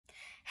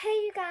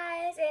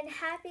guys, and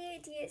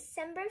happy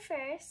December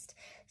 1st.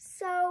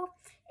 So,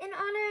 in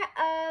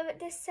honor of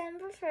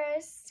December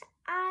 1st,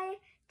 I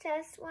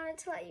just wanted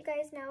to let you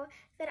guys know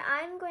that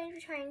I'm going to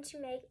be trying to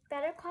make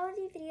better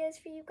quality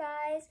videos for you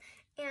guys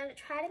and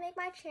try to make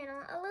my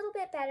channel a little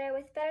bit better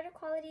with better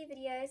quality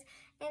videos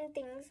and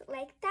things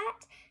like that.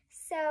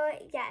 So,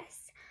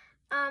 yes.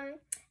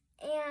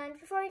 And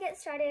before we get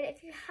started,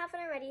 if you haven't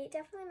already,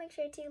 definitely make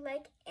sure to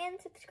like and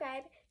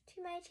subscribe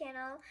to my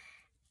channel.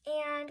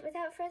 And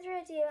without further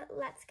ado,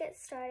 let's get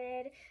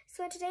started.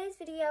 So in today's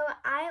video,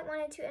 I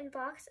wanted to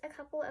unbox a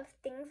couple of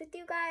things with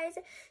you guys.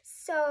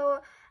 So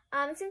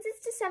since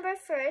it's December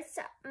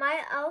 1st,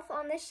 my elf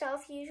on the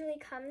shelf usually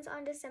comes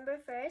on December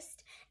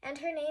 1st, and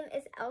her name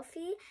is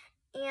Elfie,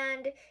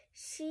 and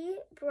she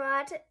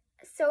brought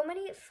so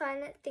many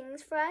fun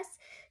things for us.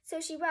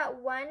 So she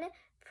brought one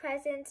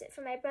present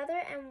for my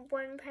brother and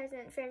one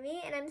present for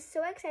me, and I'm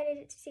so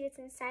excited to see what's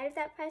inside of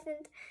that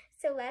present.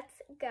 So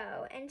let's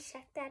go and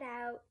check that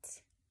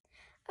out.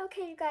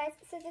 Okay, you guys,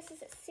 so this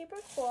is super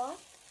cool.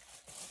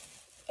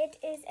 It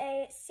is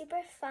a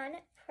super fun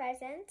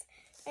present,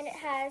 and it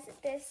has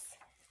this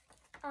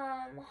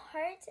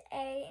heart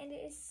A, and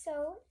it is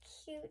so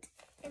cute,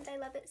 and I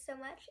love it so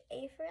much.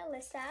 A for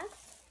Alyssa.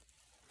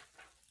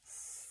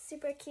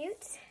 Super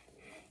cute.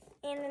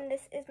 And then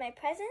this is my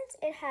present.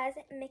 It has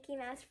Mickey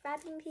Mouse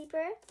wrapping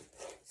paper.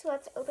 So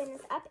let's open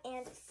this up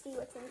and see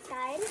what's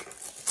inside.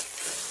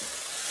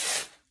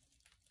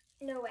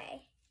 No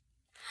way.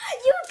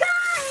 You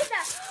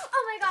guys!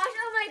 Oh my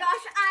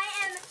gosh, I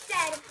am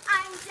dead.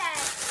 I'm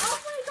dead. Oh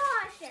my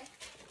gosh.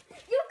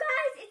 You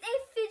guys, it's a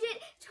fidget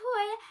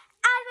toy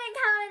advent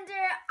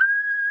calendar.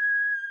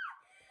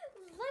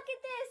 Look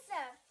at this.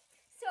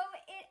 So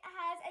it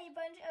has a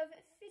bunch of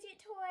fidget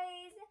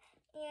toys,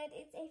 and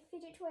it's a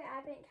fidget toy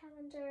advent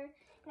calendar,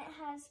 and it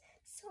has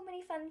so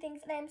many fun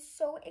things, and I'm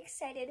so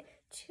excited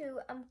to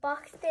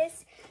unbox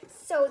this.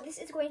 So this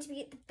is going to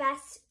be the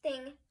best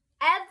thing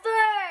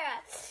ever.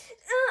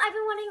 I've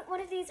been wanting one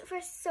of these for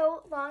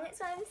so long,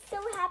 so I'm so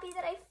happy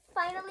that I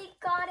finally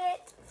got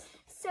it.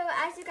 So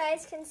as you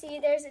guys can see,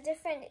 there's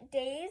different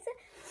days.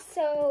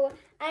 So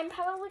I'm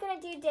probably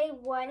gonna do day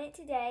 1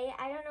 today.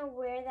 I don't know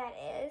where that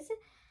is.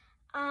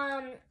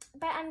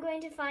 But I'm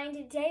going to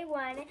find day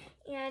 1,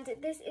 and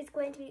this is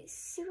going to be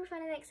super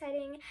fun and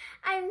exciting.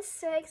 I'm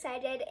so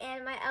excited,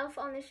 and my elf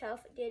on the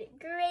shelf did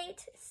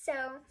great, so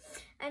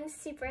I'm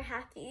super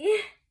happy.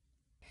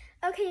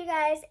 Okay, you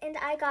guys, and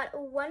I got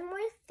one more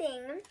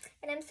thing,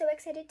 and I'm so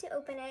excited to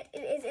open it. It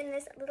is in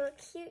this little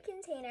cute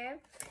container,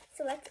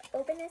 so let's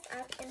open this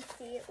up and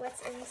see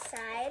what's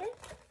inside.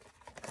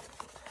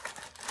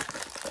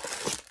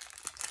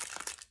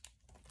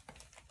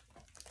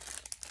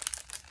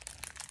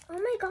 Oh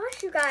my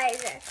gosh, you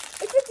guys,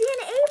 it's a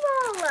DNA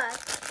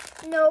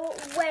ball. No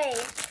way.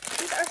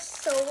 These are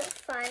so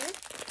fun.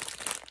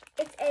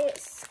 It's a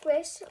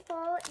squish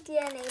ball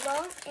DNA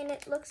ball, and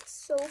it looks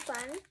so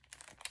fun.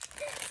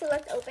 So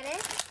let's open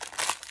it.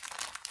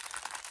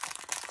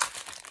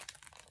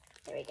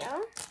 There we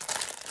go.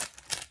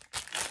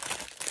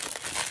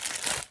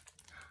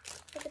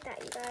 Look at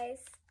that, you guys.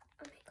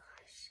 Oh my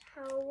gosh,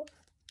 how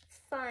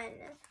fun.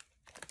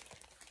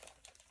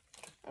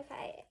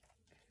 Okay.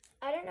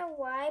 I don't know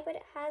why, but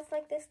it has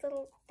like this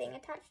little thing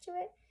attached to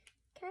it.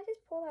 Can I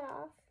just pull that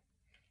off?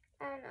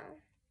 I don't know.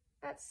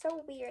 That's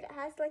so weird. It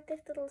has like this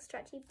little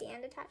stretchy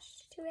band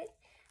attached to it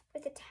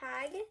with a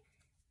tag.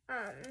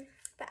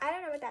 But I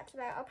don't know what that's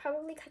about. I'll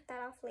probably cut that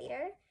off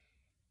later.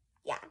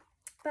 Yeah,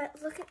 but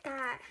look at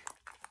that.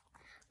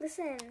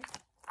 Listen.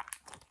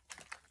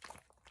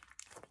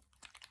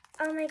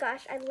 Oh my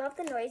gosh, I love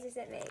the noises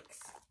it makes.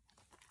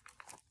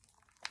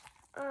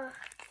 Oh.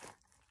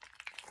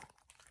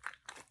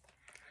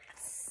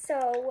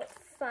 So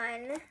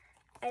fun.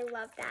 I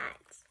love that.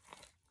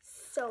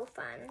 So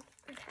fun.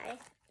 Okay.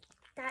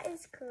 That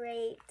is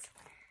great.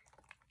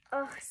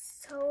 Oh,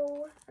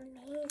 so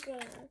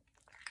amazing.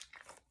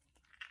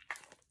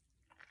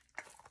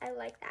 I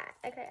like that.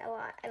 Okay, a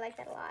lot. I like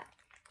that a lot.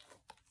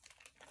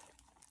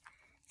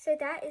 So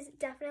that is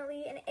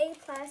definitely an A+,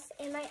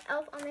 and my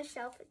elf on the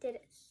shelf did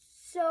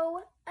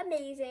so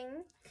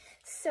amazing.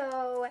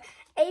 So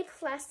A++.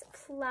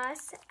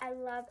 I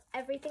love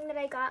everything that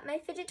I got. My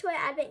fidget toy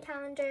advent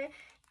calendar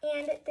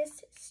and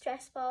this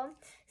stress ball.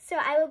 So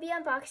I will be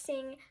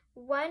unboxing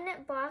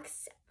one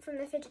box from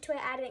the fidget toy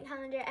advent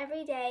calendar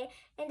every day,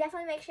 and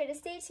definitely make sure to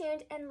stay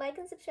tuned and like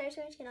and subscribe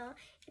to my channel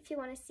if you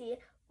want to see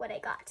what I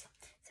got.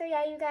 So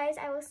yeah, you guys,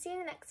 I will see you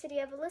in the next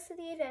video of Alyssa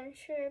the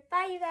Adventurer.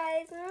 Bye, you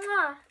guys.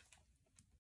 Mwah!